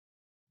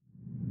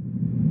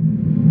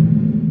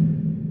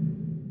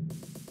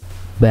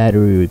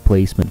battery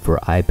replacement for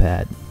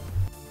iPad.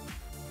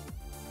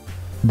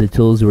 The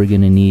tools we're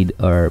going to need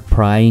are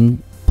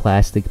prying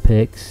plastic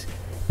picks,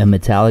 a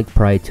metallic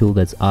pry tool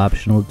that's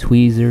optional,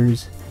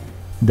 tweezers,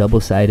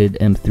 double-sided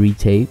M3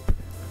 tape,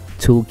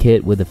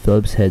 toolkit with a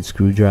Phillips head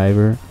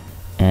screwdriver,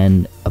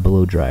 and a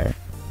blow dryer.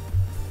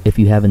 If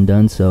you haven't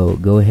done so,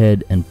 go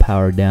ahead and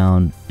power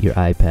down your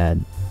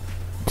iPad.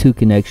 2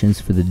 connections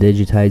for the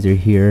digitizer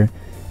here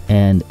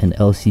and an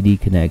LCD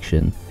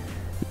connection.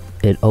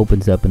 It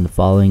opens up in the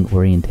following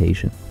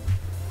orientation.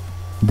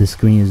 The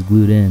screen is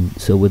glued in,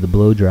 so with the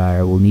blow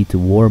dryer we'll need to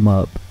warm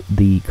up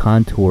the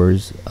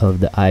contours of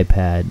the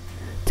iPad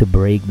to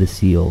break the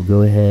seal.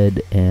 Go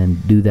ahead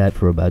and do that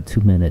for about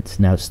 2 minutes.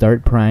 Now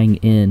start prying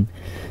in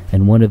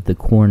one of the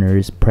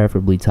corners,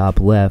 preferably top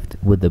left,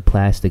 with the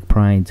plastic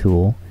prying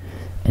tool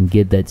and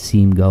get that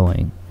seam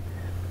going.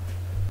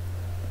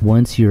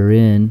 Once you're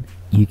in,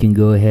 you can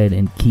go ahead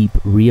and keep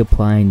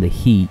reapplying the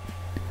heat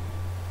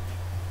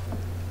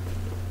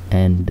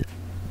and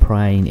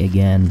prying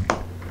again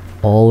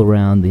all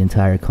around the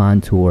entire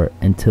contour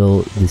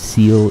until the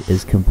seal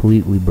is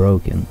completely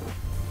broken.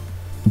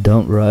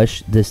 Don't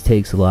rush, this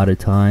takes a lot of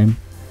time.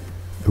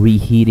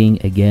 Reheating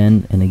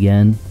again and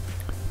again.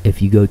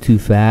 If you go too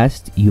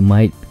fast, you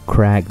might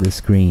crack the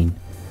screen.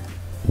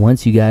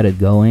 Once you got it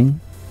going,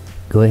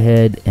 go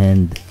ahead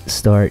and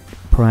start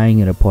prying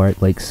it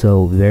apart like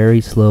so, very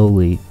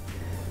slowly.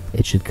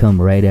 It should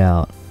come right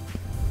out.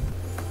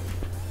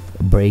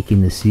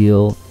 Breaking the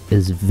seal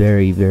is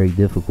very, very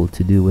difficult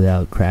to do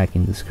without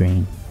cracking the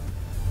screen.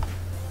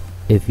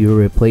 If you're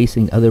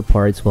replacing other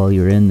parts while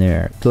you're in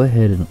there, go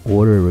ahead and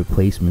order a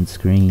replacement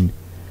screen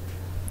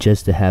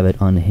just to have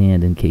it on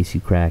hand in case you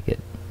crack it.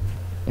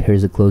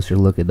 Here's a closer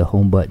look at the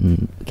home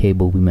button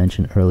cable we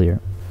mentioned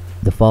earlier.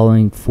 The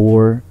following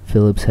 4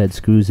 Phillips head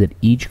screws at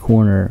each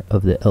corner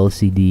of the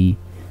LCD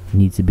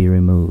need to be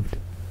removed.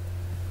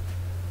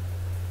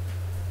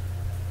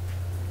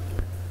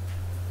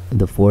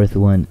 The 4th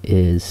one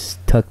is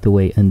tucked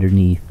away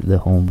underneath the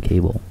home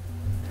cable.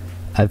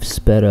 I've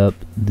sped up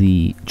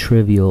the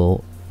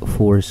trivial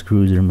 4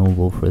 screws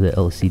removal for the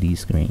LCD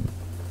screen.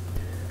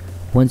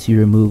 Once you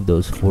remove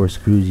those 4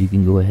 screws, you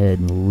can go ahead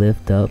and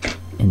lift up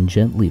and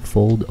gently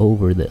fold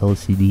over the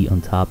LCD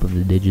on top of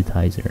the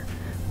digitizer.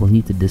 We'll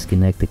need to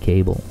disconnect the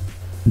cable.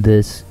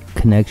 This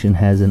connection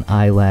has an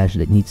eyelash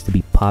that needs to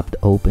be popped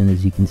open,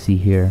 as you can see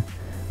here.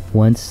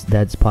 Once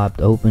that's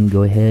popped open,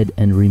 go ahead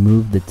and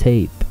remove the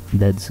tape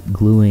that's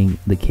gluing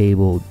the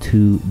cable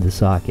to the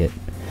socket.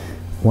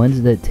 Once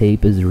that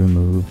tape is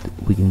removed,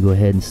 we can go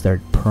ahead and start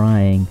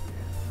prying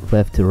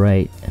left to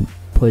right and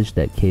push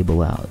that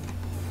cable out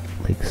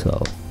like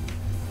so.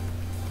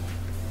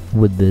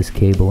 With this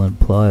cable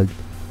unplugged,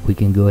 we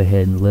can go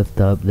ahead and lift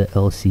up the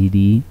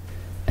LCD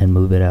and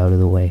move it out of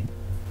the way.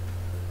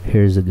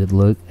 Here's a good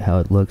look how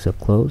it looks up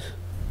close.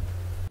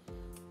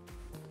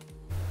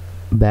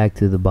 Back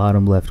to the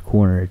bottom left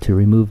corner. To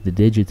remove the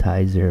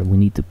digitizer, we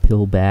need to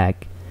peel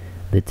back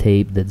the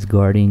tape that's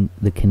guarding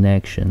the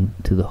connection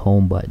to the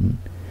home button.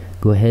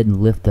 Go ahead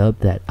and lift up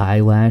that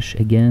eyelash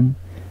again,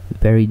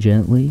 very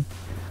gently.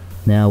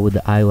 Now with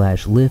the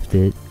eyelash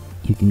lifted,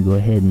 you can go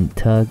ahead and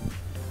tug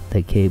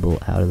that cable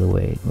out of the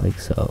way like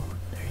so.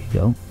 There you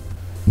go.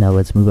 Now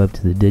let's move up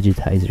to the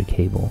digitizer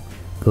cable.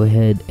 Go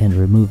ahead and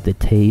remove the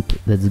tape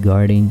that's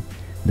guarding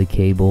the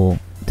cable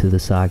to the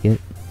socket.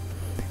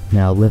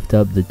 Now lift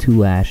up the 2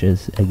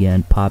 lashes,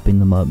 again popping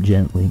them up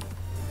gently.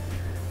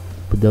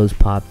 With those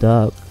popped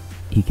up,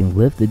 you can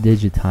lift the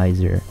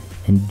digitizer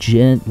and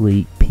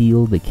gently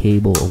peel the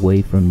cable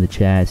away from the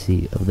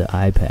chassis of the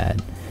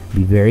iPad.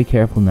 Be very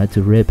careful not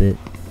to rip it.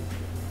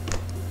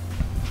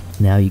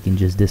 Now you can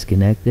just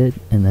disconnect it,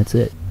 and that's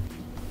it.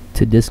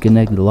 To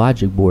disconnect the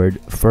logic board,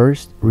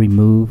 first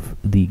remove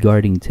the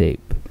guarding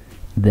tape,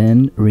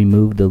 then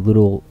remove the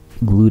little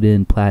glued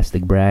in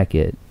plastic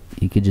bracket.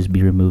 It could just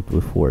be removed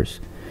with force.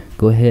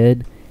 Go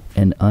ahead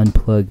and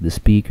unplug the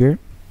speaker.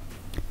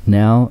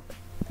 Now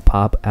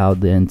pop out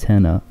the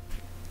antenna,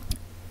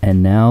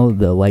 and now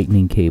the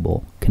lightning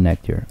cable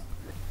connector.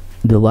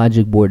 The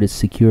logic board is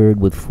secured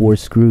with 4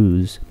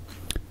 screws.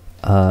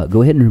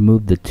 Go ahead and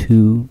remove the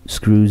 2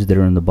 screws that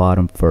are on the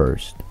bottom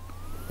first.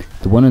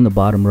 The one on the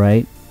bottom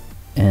right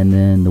and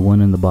then the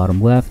one on the bottom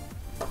left.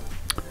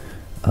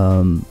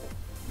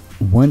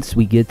 Once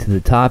we get to the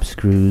top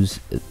screws,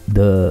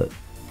 go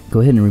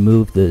ahead and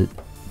remove the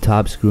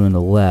top screw on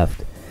the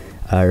left.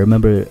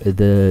 Remember,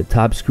 the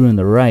top screw on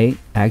the right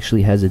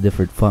actually has a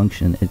different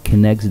function. It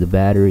connects the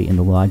battery and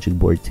the logic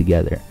board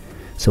together.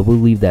 So we'll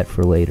leave that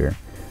for later.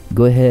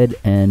 Go ahead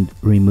and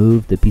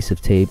remove the piece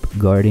of tape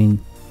guarding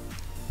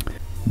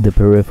the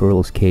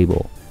peripherals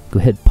cable. Go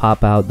ahead,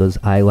 pop out those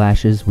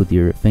eyelashes with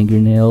your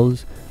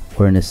fingernails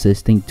or an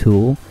assisting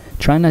tool.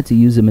 Try not to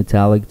use a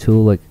metallic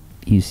tool like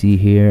you see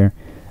here.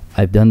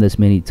 I've done this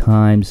many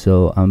times,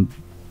 so I'm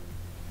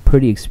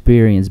pretty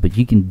experienced, but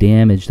you can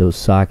damage those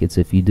sockets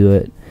if you do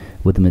it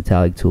with a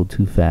metallic tool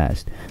too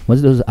fast.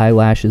 Once those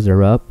eyelashes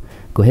are up,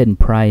 go ahead and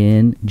pry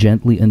in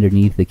gently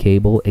underneath the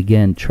cable.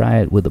 Again, try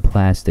it with a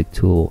plastic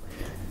tool.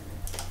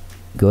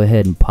 go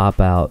ahead and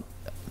pop out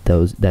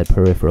that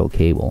peripheral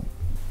cable.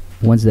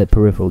 Once that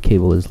peripheral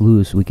cable is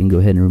loose, we can go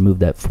ahead and remove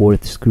that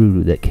fourth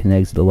screw that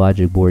connects the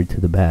logic board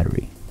to the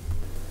battery.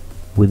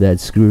 With that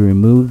screw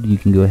removed, you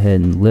can go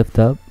ahead and lift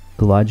up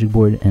the logic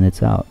board and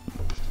it's out.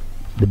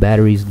 The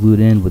battery is glued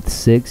in with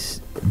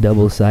 6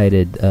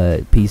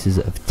 double-sided pieces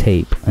of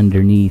tape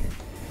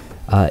underneath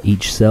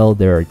each cell.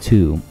 There are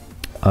 2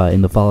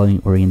 in the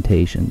following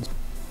orientations.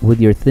 With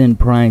your thin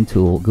prying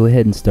tool, go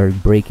ahead and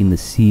start breaking the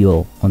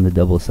seal on the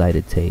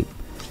double-sided tape.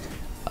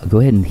 Go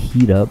ahead and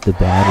heat up the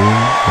battery.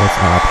 That's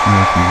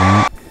optional if you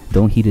want.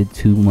 Don't heat it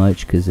too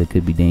much because it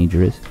could be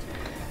dangerous.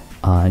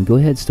 And go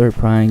ahead and start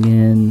prying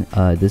in.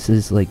 This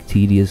is like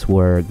tedious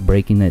work,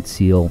 breaking that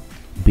seal,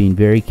 being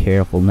very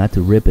careful not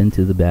to rip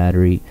into the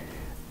battery.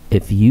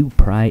 If you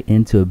pry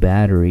into a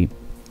battery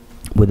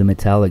with a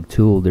metallic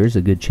tool, there's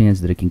a good chance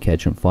that it can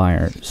catch on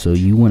fire. So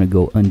you want to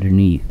go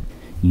underneath.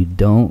 You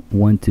don't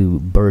want to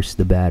burst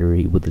the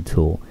battery with the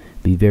tool.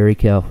 Be very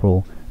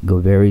careful, go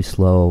very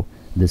slow.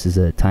 This is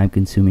a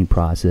time-consuming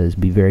process.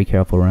 Be very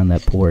careful around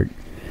that port.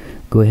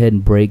 Go ahead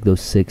and break those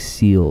 6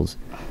 seals.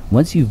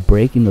 Once you've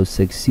broken those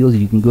 6 seals,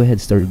 you can go ahead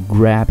and start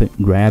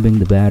grabbing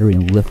the battery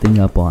and lifting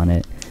up on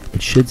it.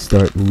 It should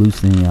start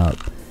loosening up.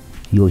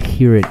 You'll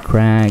hear it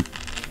crack,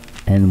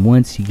 and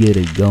once you get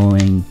it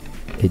going,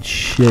 it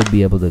should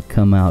be able to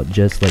come out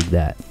just like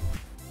that.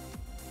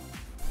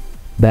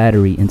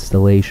 Battery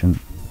installation.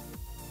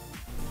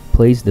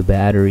 Place the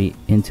battery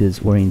into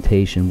its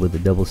orientation with the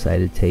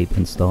double-sided tape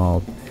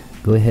installed.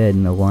 Go ahead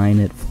and align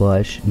it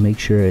flush and make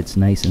sure it's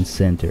nice and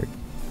centered.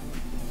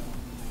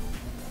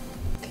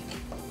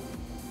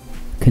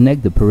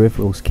 Connect the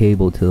peripherals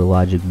cable to the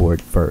logic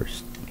board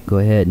first. Go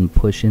ahead and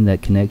push in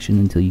that connection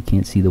until you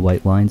can't see the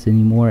white lines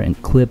anymore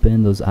and clip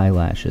in those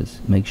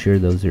eyelashes. Make sure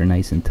those are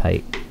nice and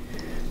tight.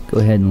 Go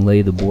ahead and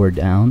lay the board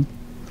down.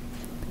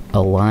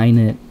 Align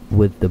it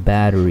with the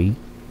battery.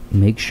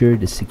 Make sure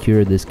to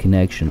secure this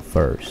connection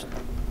first.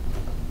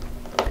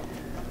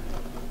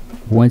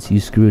 Once you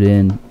screwed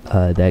in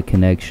that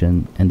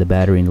connection and the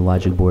battery and the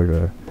logic board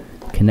are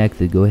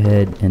connected, go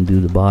ahead and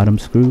do the bottom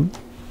screw,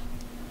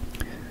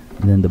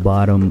 then the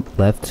bottom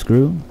left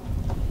screw,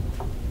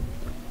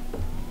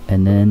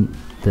 and then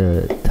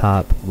the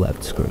top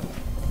left screw.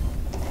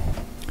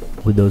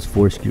 With those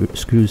 4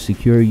 screws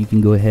secure, you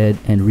can go ahead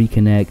and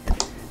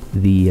reconnect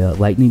the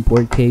lightning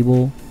port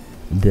cable,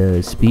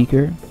 the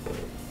speaker,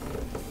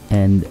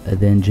 and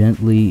then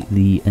gently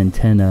the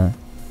antenna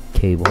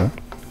cable.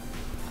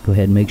 Go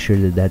ahead and make sure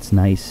that that's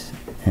nice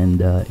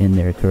and in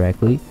there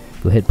correctly.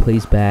 Go ahead,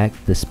 place back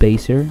the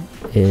spacer.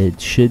 It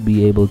should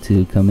be able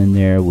to come in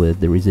there with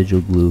the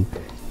residual glue.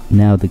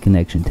 Now the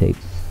connection tape.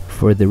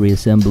 For the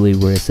reassembly,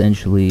 we're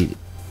essentially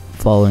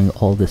following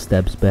all the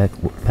steps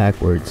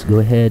backwards. Go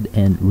ahead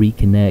and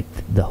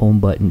reconnect the home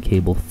button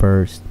cable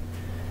first.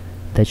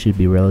 That should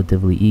be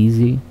relatively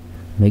easy.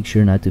 Make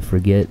sure not to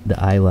forget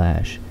the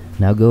eyelash.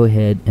 Now go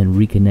ahead and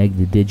reconnect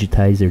the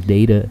digitizer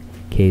data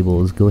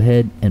cables. Go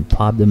ahead and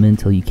pop them in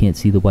until you can't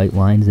see the white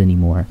lines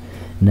anymore.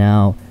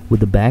 Now with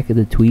the back of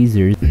the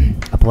tweezers,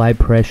 apply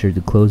pressure to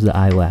close the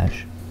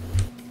eyelash.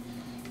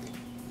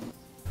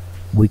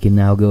 We can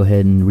now go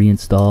ahead and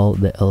reinstall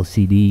the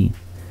LCD.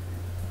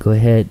 Go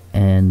ahead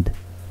and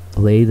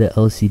lay the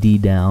LCD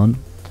down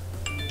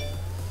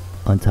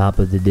on top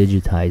of the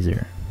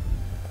digitizer.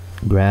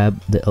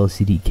 Grab the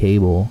LCD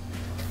cable.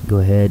 Go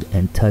ahead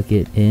and tuck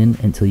it in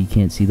until you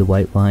can't see the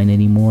white line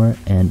anymore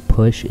and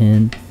push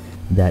in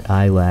that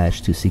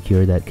eyelash to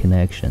secure that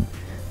connection.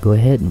 Go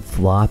ahead and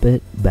flop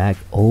it back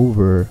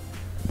over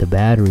the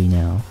battery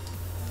now.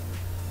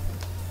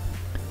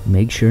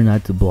 Make sure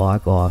not to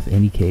block off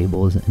any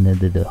cables and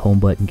that the home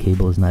button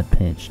cable is not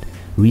pinched.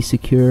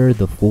 Resecure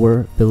the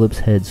 4 Phillips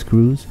head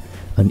screws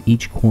on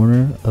each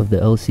corner of the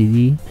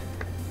LCD.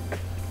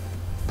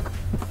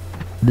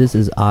 This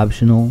is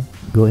optional.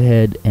 Go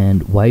ahead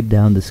and wipe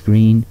down the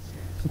screen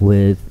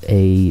with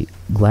a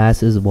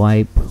glasses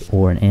wipe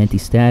or an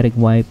anti-static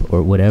wipe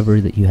or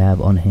whatever that you have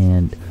on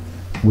hand.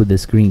 With the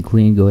screen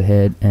clean, go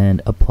ahead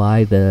and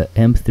apply the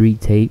M3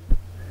 tape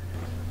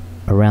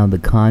around the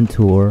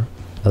contour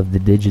of the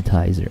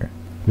digitizer.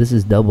 This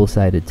is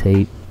double-sided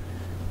tape.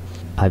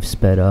 I've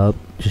sped up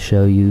to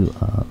show you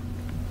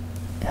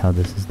how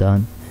this is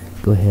done.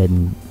 Go ahead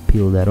and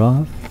peel that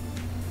off.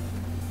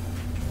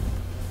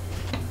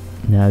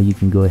 Now you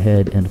can go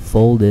ahead and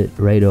fold it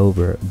right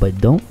over, but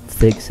don't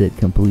fix it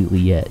completely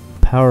yet.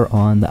 Power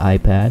on the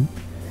iPad.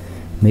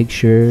 Make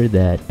sure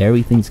that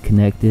everything's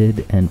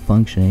connected and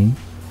functioning.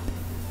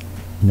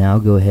 Now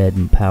go ahead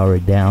and power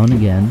it down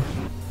again.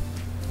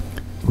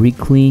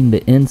 Re-clean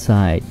the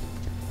inside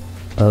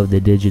of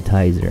the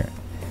digitizer.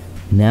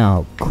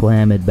 Now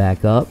clamp it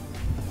back up.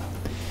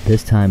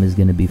 This time is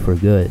going to be for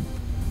good.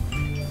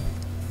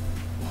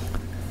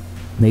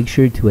 Make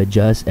sure to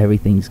adjust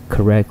everything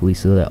correctly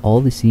so that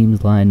all the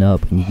seams line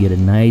up and you get a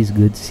nice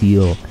good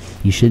seal.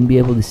 You shouldn't be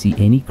able to see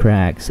any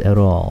cracks at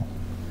all.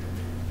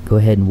 Go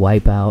ahead and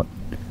wipe out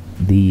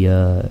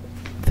the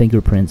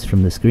fingerprints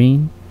from the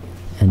screen,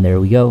 and there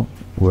we go.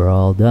 We're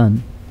all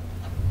done.